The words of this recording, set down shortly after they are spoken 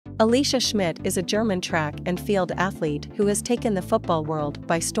Alica Schmidt is a German track and field athlete who has taken the football world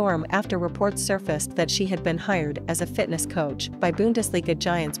by storm after reports surfaced that she had been hired as a fitness coach by Bundesliga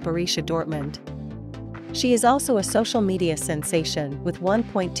giants Borussia Dortmund. She is also a social media sensation with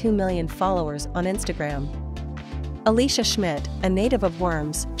 1.2 million followers on Instagram. Alica Schmidt, a native of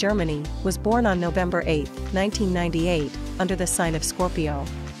Worms, Germany, was born on November 8, 1998, under the sign of Scorpio.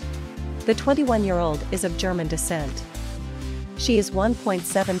 The 21-year-old is of German descent. She is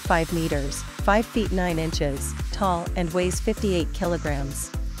 1.75 meters, 5 feet 9 inches, tall and weighs 58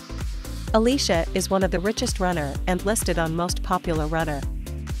 kilograms. Alica is one of the richest runner and listed on most popular runner.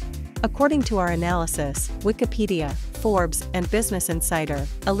 According to our analysis, Wikipedia, Forbes and Business Insider,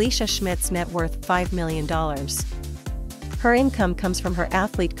 Alica Schmidt's net worth $5 million. Her income comes from her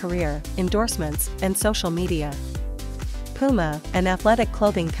athlete career, endorsements, and social media. Puma, an athletic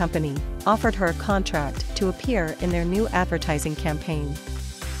clothing company, offered her a contract to appear in their new advertising campaign.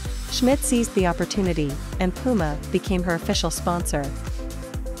 Schmidt seized the opportunity, and Puma became her official sponsor.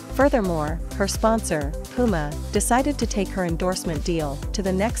 Furthermore, her sponsor, Puma, decided to take her endorsement deal to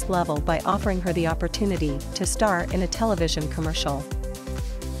the next level by offering her the opportunity to star in a television commercial.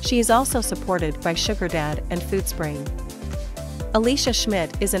 She is also supported by Sugar Dad and Foodspring. Alica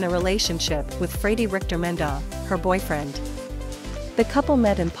Schmidt is in a relationship with Freddy Richter-Mendoff, her boyfriend. The couple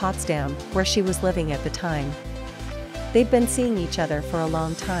met in Potsdam, where she was living at the time. They've been seeing each other for a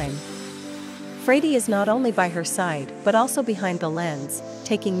long time. Freddy is not only by her side but also behind the lens,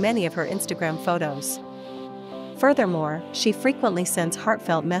 taking many of her Instagram photos. Furthermore, she frequently sends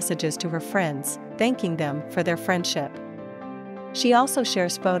heartfelt messages to her friends, thanking them for their friendship. She also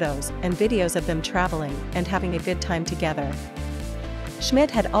shares photos and videos of them traveling and having a good time together.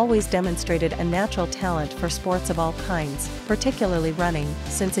 Schmidt had always demonstrated a natural talent for sports of all kinds, particularly running,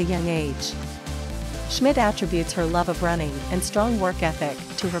 since a young age. Schmidt attributes her love of running and strong work ethic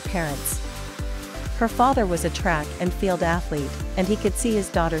to her parents. Her father was a track and field athlete, and he could see his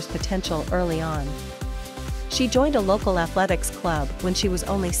daughter's potential early on. She joined a local athletics club when she was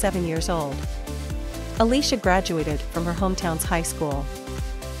only 7 years old. Alica graduated from her hometown's high school.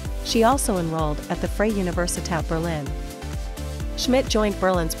 She also enrolled at the Freie Universität Berlin. Schmidt joined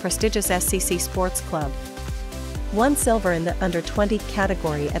Berlin's prestigious SCC Sports Club. Won silver in the under-20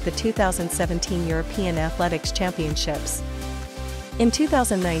 category at the 2017 European Athletics Championships. In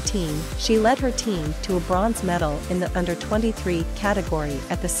 2019, she led her team to a bronze medal in the under-23 category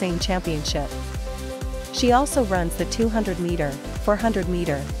at the same championship. She also runs the 200-meter,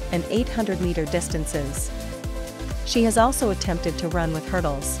 400-meter, and 800-meter distances. She has also attempted to run with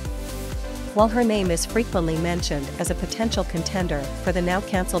hurdles. While her name is frequently mentioned as a potential contender for the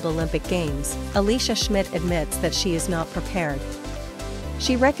now-cancelled Olympic Games, Alica Schmidt admits that she is not prepared.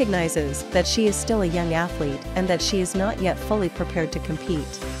 She recognizes that she is still a young athlete and that she is not yet fully prepared to compete.